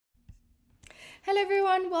Hello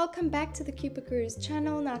everyone, welcome back to the Aquarius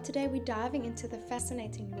channel. Now today we're diving into the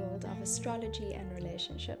fascinating world of astrology and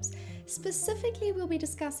relationships. Specifically, we'll be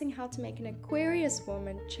discussing how to make an Aquarius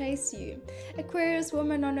woman chase you. Aquarius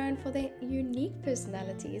women are known for their unique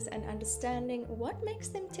personalities, and understanding what makes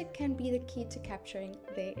them tick can be the key to capturing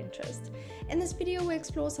their interest. In this video, we'll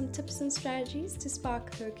explore some tips and strategies to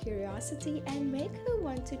spark her curiosity and make her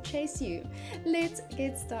want to chase you. Let's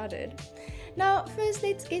get started. Now, first,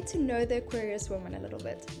 let's get to know the Aquarius woman a little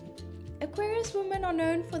bit. Aquarius women are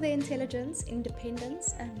known for their intelligence,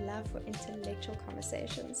 independence, and love for intellectual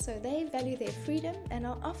conversations. So they value their freedom and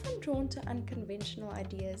are often drawn to unconventional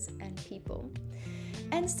ideas and people.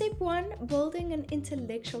 And step 1, building an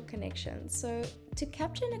intellectual connection. So to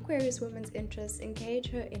capture an Aquarius woman's interest, engage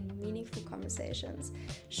her in meaningful conversations.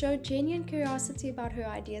 Show genuine curiosity about her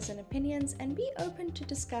ideas and opinions, and be open to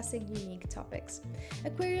discussing unique topics.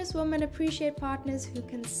 Aquarius women appreciate partners who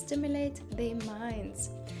can stimulate their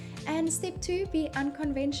minds. And step 2, be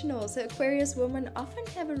unconventional. So Aquarius women often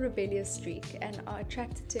have a rebellious streak and are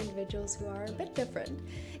attracted to individuals who are a bit different.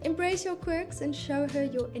 Embrace your quirks and show her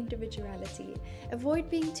your individuality.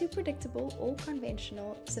 Avoid being too predictable or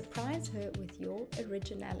conventional. Surprise her with your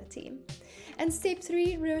originality. And step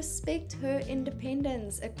 3, respect her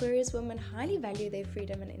independence. Aquarius women highly value their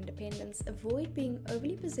freedom and independence. Avoid being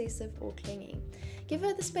overly possessive or clingy. Give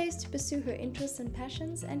her the space to pursue her interests and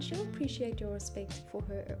passions, and she'll appreciate your respect for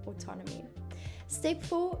her autonomy. Step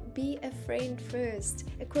 4, be a friend first.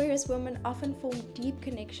 Aquarius women often form deep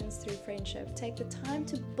connections through friendship. Take the time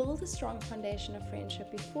to build a strong foundation of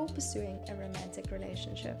friendship before pursuing a romantic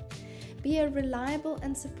relationship. Be a reliable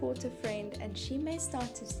and supportive friend, and she may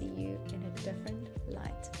start to see you in a different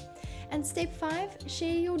light. And step 5,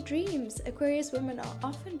 share your dreams. Aquarius women are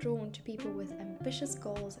often drawn to people with ambitious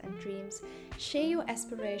goals and dreams. Share your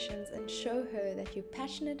aspirations and show her that you're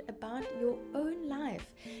passionate about your own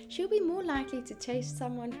life. She'll be more likely to chase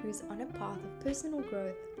someone who's on a path of personal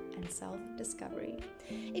growth and self-discovery.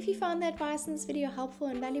 If you found the advice in this video helpful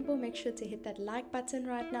and valuable, make sure to hit that like button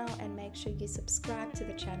right now and make sure you subscribe to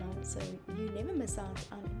the channel so you never miss out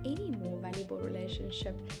on any more valuable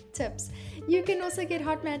relationship tips. You can also get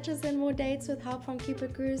hot matches and more dates with help from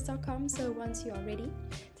cupidgurus.com. So once you are ready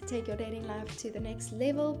to take your dating life to the next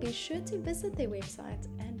level, be sure to visit their website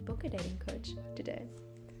and book a dating coach today.